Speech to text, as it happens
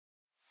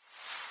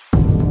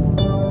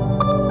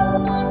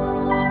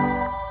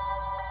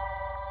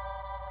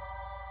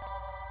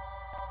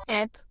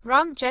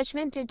Wrong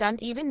judgment. I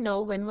don't even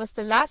know when was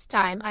the last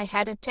time I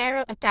had a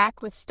terror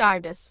attack with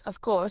Stardust.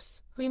 Of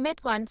course, we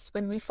met once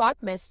when we fought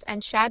Mist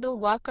and Shadow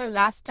Walker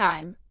last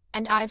time,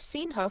 and I've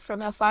seen her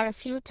from afar a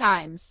few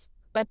times.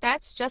 But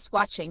that's just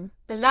watching.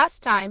 The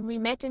last time we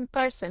met in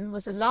person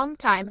was a long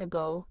time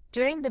ago,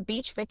 during the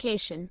beach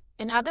vacation.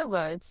 In other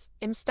words,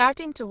 I'm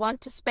starting to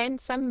want to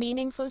spend some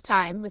meaningful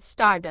time with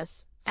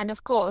Stardust. And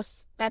of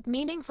course, that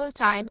meaningful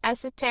time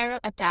as a terror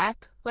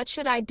attack. What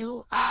should I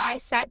do? I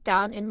sat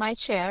down in my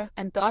chair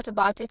and thought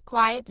about it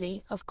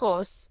quietly. Of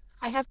course,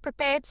 I have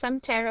prepared some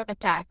terror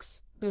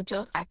attacks.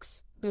 Brutal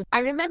attacks. I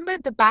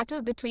remembered the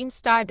battle between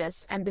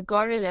Stardust and the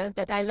gorilla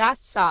that I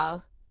last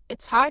saw.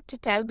 It's hard to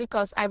tell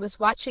because I was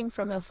watching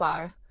from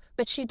afar,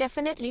 but she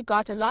definitely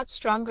got a lot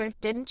stronger,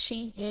 didn't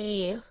she?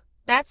 Yeah.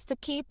 That's the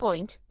key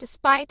point.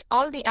 Despite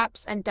all the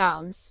ups and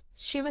downs,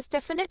 she was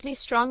definitely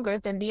stronger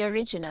than the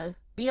original,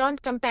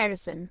 beyond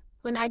comparison.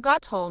 When I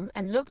got home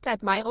and looked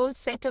at my old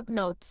setup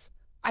notes,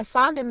 I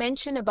found a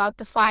mention about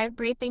the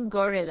fire-breathing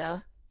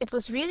gorilla. It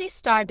was really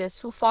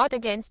Stardust who fought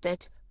against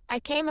it. I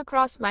came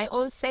across my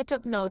old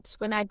setup notes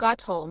when I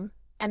got home,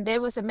 and there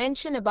was a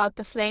mention about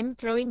the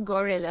flame-throwing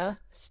gorilla.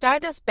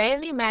 Stardust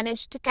barely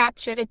managed to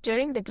capture it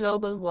during the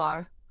global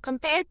war.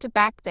 Compared to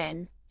back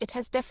then, it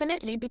has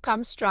definitely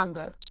become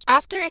stronger.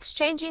 After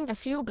exchanging a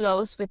few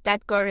blows with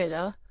that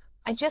gorilla,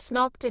 I just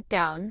knocked it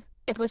down.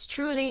 It was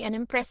truly an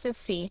impressive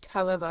feat,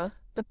 however.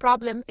 The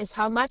problem is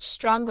how much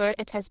stronger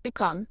it has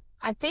become.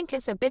 I think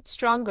it's a bit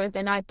stronger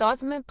than I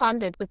thought. I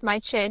pondered with my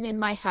chin in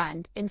my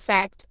hand. In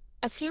fact,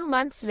 a few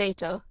months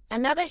later,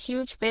 another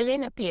huge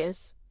villain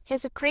appears.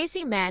 He's a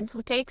crazy man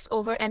who takes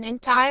over an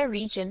entire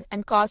region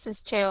and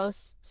causes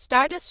chaos.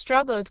 Stardust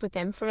struggled with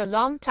him for a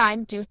long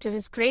time due to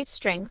his great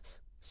strength.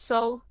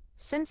 So,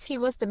 since he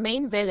was the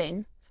main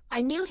villain,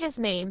 I knew his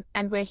name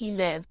and where he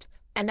lived,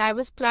 and I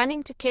was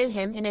planning to kill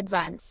him in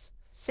advance.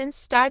 Since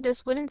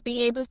Stardust wouldn't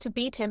be able to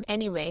beat him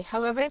anyway,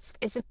 however,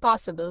 is it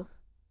possible?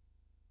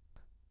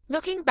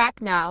 Looking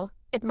back now,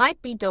 it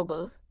might be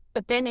double,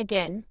 but then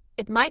again,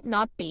 it might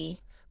not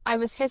be. I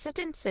was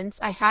hesitant since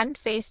I hadn't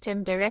faced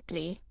him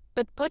directly,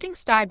 but putting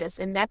Stardust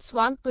in that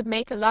swamp would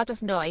make a lot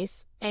of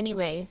noise.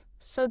 Anyway,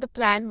 so the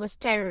plan was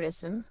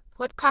terrorism.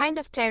 What kind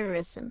of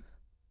terrorism?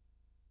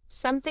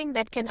 Something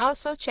that can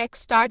also check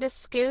Stardust's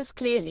skills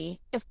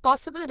clearly. If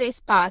possible, days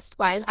passed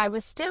while I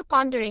was still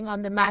pondering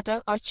on the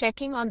matter or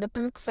checking on the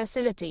PMC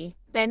facility.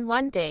 Then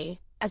one day,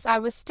 as I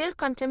was still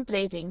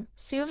contemplating,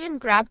 Seo Eun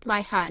grabbed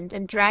my hand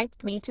and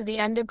dragged me to the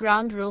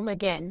underground room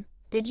again.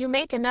 Did you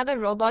make another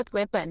robot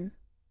weapon?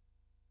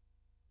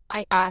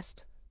 I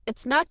asked.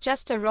 It's not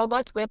just a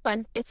robot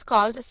weapon, it's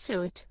called a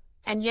suit.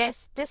 And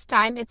yes, this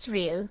time it's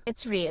real.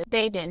 It's real.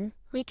 Then,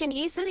 we can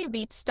easily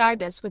beat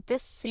Stardust with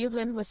this. Seo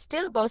Eun was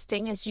still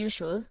boasting as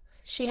usual.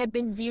 She had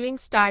been viewing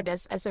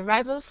Stardust as a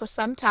rival for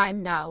some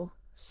time now,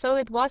 so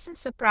it wasn't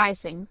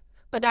surprising.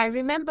 But I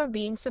remember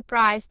being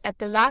surprised at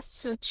the last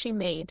suit she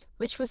made,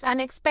 which was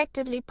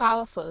unexpectedly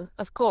powerful.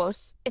 Of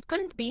course, it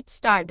couldn't beat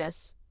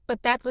Stardust,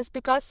 but that was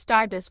because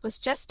Stardust was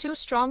just too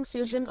strong.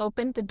 Seo Eun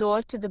opened the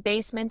door to the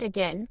basement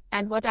again,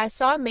 and what I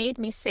saw made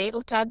me say,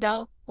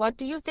 "Otada, what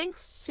do you think?"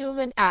 Seo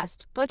Eun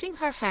asked, putting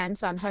her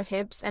hands on her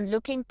hips and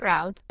looking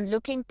proud.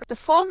 The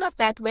form of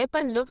that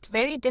weapon looked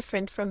very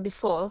different from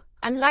before.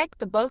 Unlike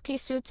the bulky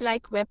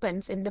suit-like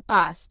weapons in the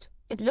past,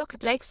 it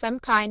looked like some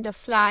kind of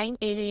flying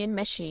alien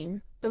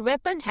machine. The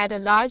weapon had a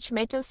large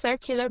metal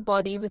circular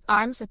body with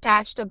arms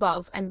attached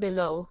above and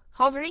below,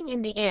 hovering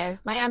in the air.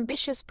 My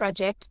ambitious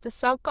project, the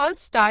so-called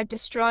Star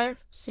Destroyer.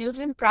 Seo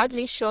Eun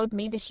proudly showed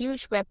me the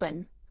huge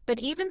weapon. But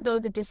even though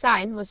the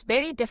design was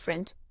very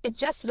different, it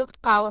just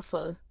looked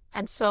powerful.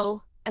 And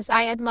so, as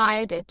I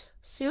admired it,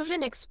 Seo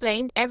Eun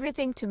explained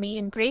everything to me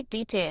in great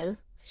detail.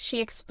 She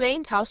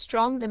explained how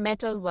strong the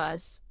metal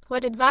was,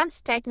 what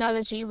advanced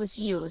technology was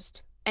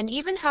used, and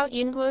even how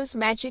Yandere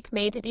magic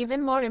made it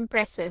even more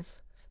impressive.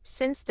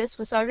 Since this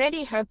was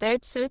already her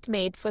third suit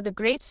made for the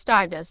Great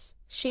Stardust,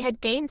 she had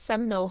gained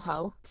some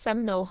know-how.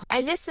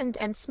 I listened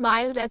and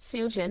smiled at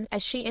Seo Eun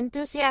as she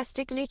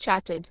enthusiastically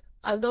chatted.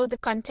 Although the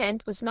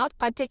content was not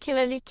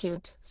particularly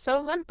cute,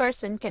 so one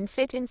person can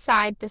fit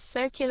inside this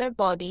circular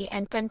body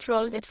and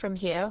control it from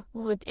here,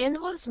 with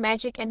Yandere's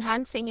magic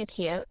enhancing it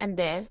here and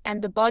there,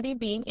 and the body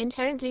being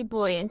inherently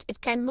buoyant, it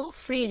can move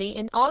freely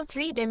in all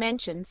three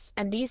dimensions,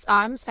 and these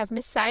arms have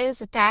missiles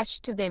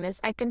attached to them.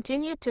 As I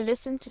continued to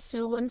listen to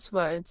Seo Eun's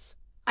words,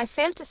 I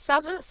felt a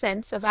subtle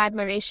sense of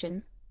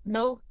admiration.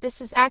 No,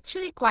 this is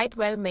actually quite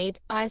well made,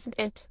 isn't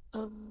it?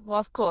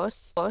 Of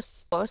course.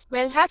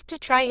 We'll have to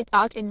try it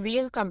out in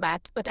real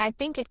combat, but I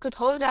think it could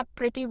hold up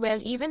pretty well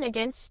even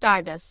against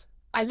Stardust.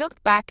 I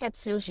looked back at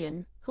Seo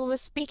Eun, who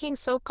was speaking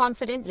so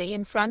confidently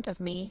in front of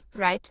me.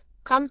 Right,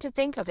 come to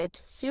think of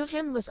it, Seo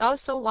Eun was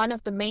also one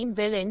of the main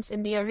villains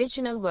in the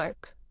original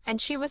work,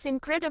 and she was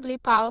incredibly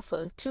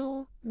powerful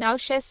too. Now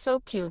she's so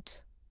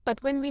cute.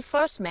 But when we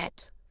first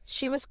met,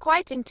 she was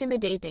quite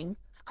intimidating.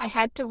 I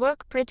had to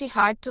work pretty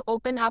hard to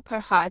open up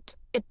her heart.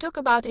 It took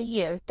about a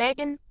year.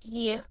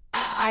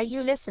 Are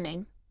you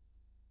listening?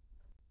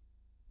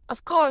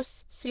 Of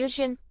course,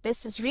 Seo,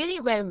 this is really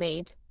well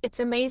made. It's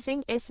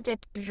amazing, isn't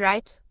it,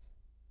 right?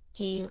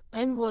 And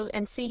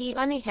Seo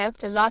Eun-ha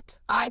helped a lot.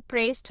 I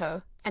praised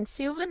her, and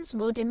Seo-eun's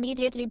mood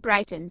immediately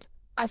brightened.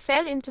 I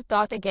fell into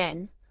thought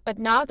again, but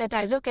now that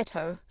I look at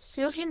her,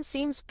 Seo-eun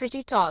seems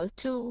pretty tall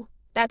too.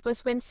 That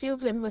was when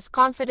Seo-eun was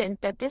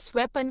confident that this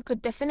weapon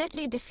could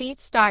definitely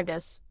defeat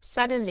Stardust.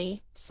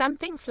 Suddenly,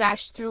 something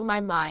flashed through my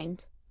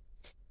mind.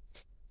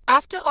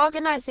 After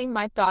organizing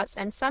my thoughts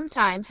and some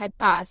time had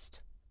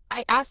passed,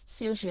 I asked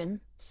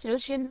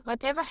Seo-eun,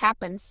 whatever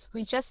happens,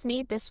 we just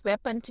need this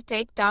weapon to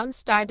take down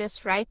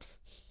Stardust, right?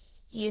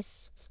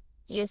 Yes,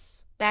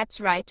 that's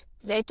right.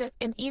 Later,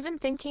 I'm even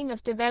thinking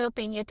of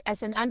developing it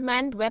as an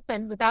unmanned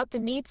weapon without the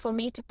need for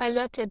me to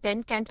pilot it.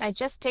 Then can't I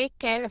just take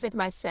care of it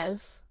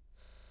myself?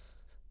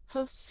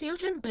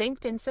 Seo-eun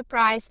blinked in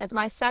surprise at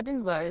my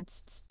sudden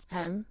words.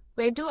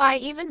 Where do I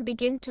even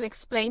begin to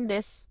explain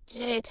this?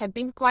 It had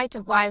been quite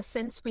a while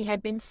since we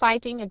had been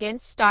fighting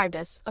against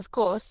Stardust, of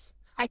course.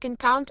 I can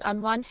count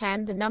on one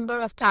hand the number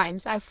of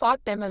times I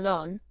fought them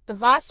alone. The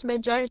vast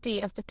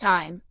majority of the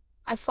time,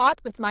 I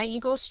fought with my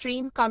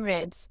ego-stream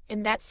comrades.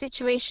 In that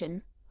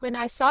situation, when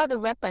I saw the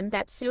weapon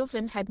that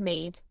Seo-eun had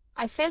made,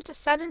 I felt a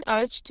sudden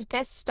urge to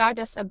test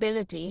Stardust's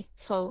ability.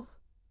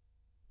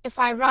 If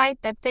I ride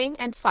that thing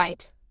and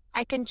fight,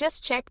 I can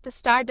just check the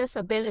Stardust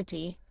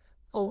ability.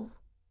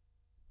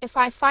 If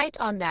I fight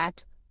on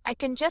that, I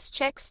can just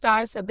check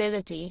Star's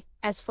ability.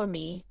 As for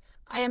me,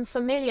 I am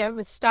familiar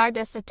with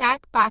Stardust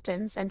attack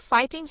patterns and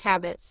fighting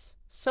habits,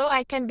 so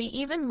I can be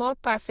even more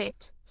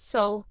perfect.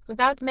 So,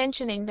 without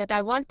mentioning that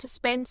I want to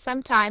spend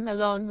some time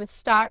alone with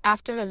Star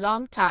after a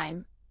long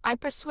time, I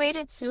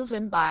persuaded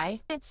Seo-eun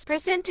by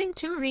presenting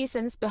two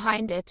reasons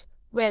behind it.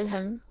 Well,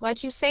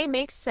 what you say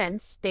makes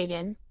sense,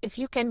 Dayan. If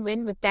you can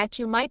win with that,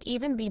 you might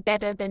even be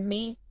better than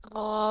me.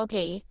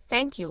 Okay,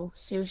 thank you,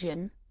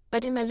 Seo-eun.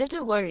 But I'm a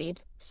little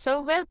worried,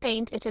 so we'll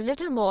paint it a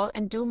little more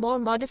and do more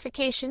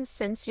modifications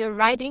since you're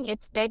riding it.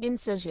 Dayan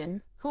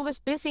Seo-eun, who was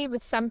busy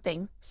with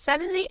something,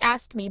 suddenly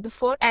asked me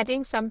before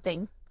adding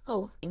something.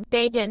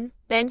 Dayan,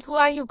 then who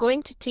are you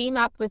going to team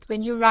up with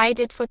when you ride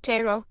it for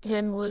terror?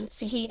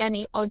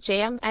 Seo-eun or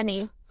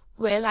Jae-young?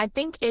 Well, I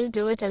think I'll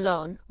do it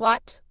alone.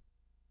 What?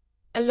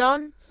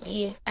 Alone?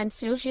 Yeah. And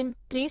Seo-eun,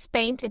 please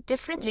paint it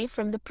differently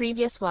from the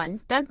previous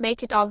one. Don't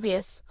make it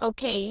obvious,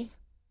 okay?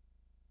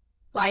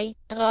 Why,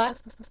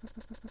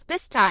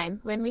 this time,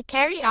 when we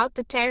carry out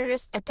the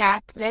terrorist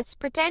attack, let's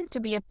pretend to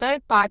be a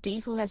third party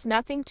who has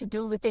nothing to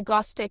do with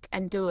Agnostic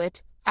and do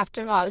it.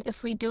 After all,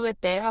 if we do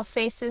it there, our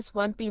faces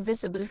won't be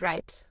visible,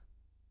 right?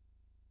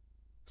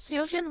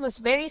 Seo-eun was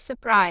very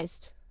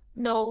surprised.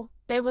 No,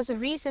 there was a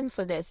reason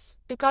for this.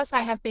 Because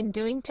I have been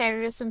doing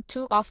terrorism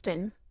too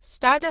often,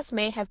 Stardust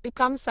may have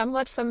become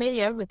somewhat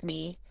familiar with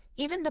me.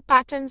 Even the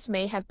patterns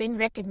may have been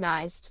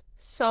recognized.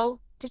 So,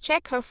 to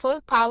check her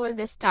full power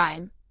this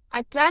time,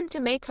 I plan to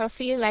make her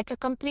feel like a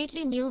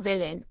completely new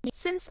villain.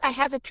 Since I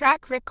have a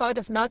track record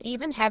of not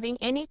even having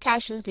any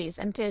casualties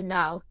until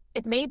now,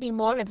 it may be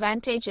more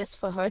advantageous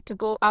for her to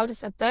go out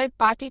as a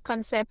third-party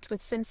concept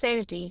with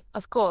sincerity.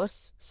 Of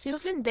course,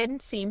 Seo-eun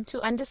didn't seem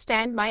to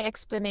understand my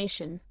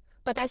explanation,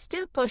 but I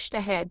still pushed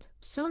ahead.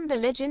 Soon the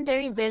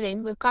legendary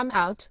villain will come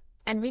out,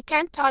 and we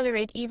can't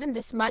tolerate even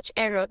this much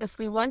error if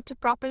we want to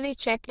properly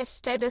check if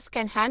Stardust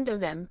can handle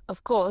them.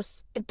 Of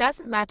course, it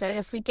doesn't matter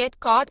if we get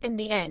caught in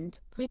the end.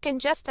 We can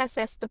just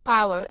assess the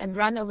power and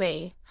run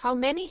away. How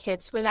many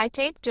hits will I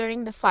take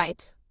during the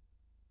fight?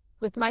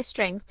 With my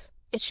strength,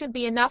 it should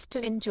be enough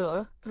to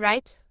endure,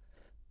 right?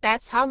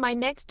 That's how my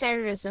next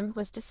terrorism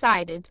was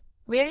decided.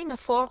 Wearing a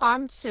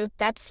four-armed suit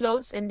that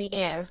floats in the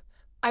air,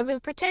 I will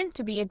pretend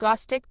to be a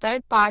Agnostic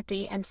third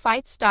party and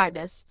fight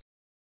Stardust.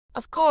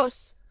 Of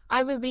course,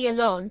 I will be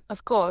alone.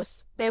 Of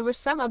course, there were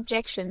some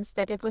objections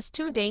that it was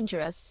too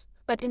dangerous,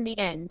 but in the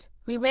end,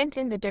 we went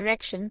in the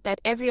direction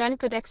that everyone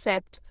could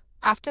accept.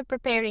 After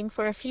preparing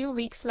for a few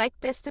weeks like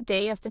this, the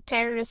day of the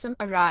terrorism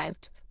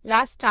arrived.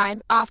 Last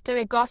time, after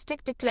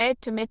Agnostic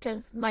declared to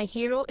Mittel, my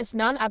hero is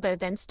none other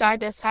than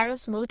Stardust.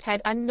 Haro's mood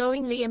had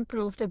unknowingly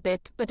improved a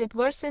bit, but it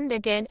worsened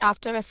again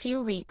after a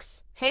few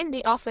weeks. In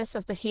the office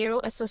of the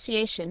Hero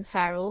Association,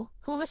 Haro,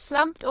 who was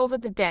slumped over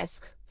the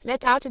desk,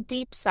 let out a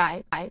deep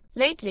sigh.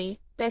 Lately,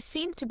 there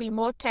seemed to be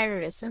more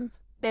terrorism.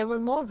 There were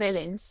more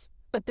villains.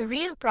 But the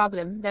real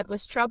problem that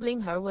was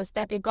troubling her was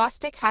that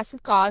Agnostic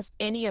hasn't caused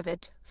any of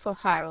it. For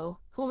Haro,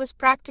 who was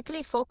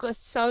practically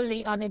focused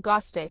solely on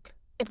Agnostic,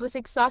 it was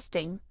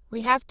exhausting.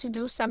 We have to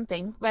do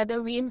something,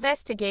 whether we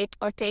investigate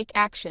or take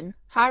action.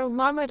 Haro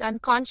murmured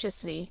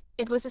unconsciously.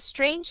 It was a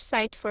strange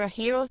sight for a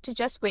hero to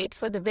just wait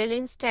for the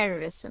villain's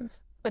terrorism.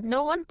 But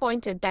no one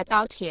pointed that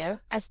out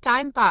here. As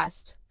time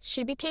passed,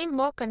 she became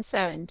more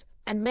concerned,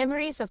 and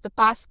memories of the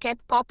past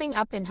kept popping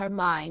up in her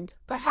mind.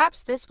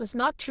 Perhaps this was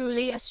not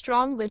truly a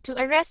strong will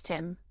to arrest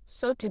him.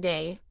 So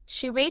today,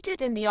 she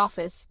waited in the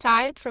office,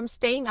 tired from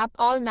staying up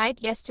all night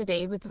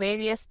yesterday with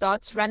various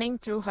thoughts running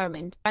through her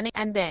mind.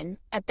 And then,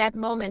 at that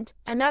moment,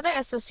 another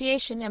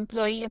association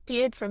employee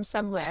appeared from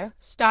somewhere.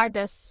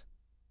 Stardust.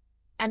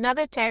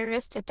 Another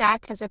terrorist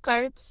attack has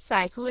occurred.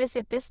 Sigh, who is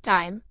it this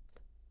time?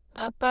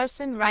 A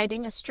person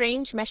riding a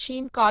strange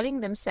machine calling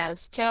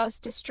themselves Chaos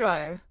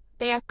Destroyer.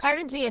 They are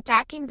currently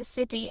attacking the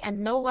city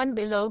and no one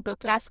below B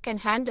class can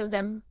handle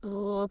them.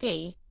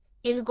 Okay.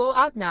 I'll go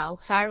out now,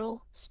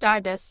 Harrow.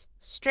 Stardust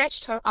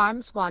stretched her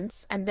arms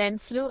once and then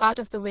flew out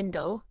of the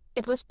window.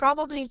 It was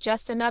probably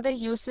just another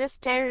useless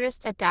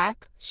terrorist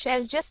attack.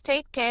 She'll just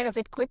take care of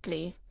it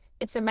quickly.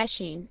 It's a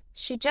machine.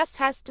 She just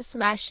has to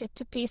smash it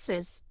to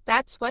pieces.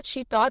 That's what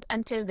she thought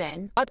until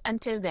then.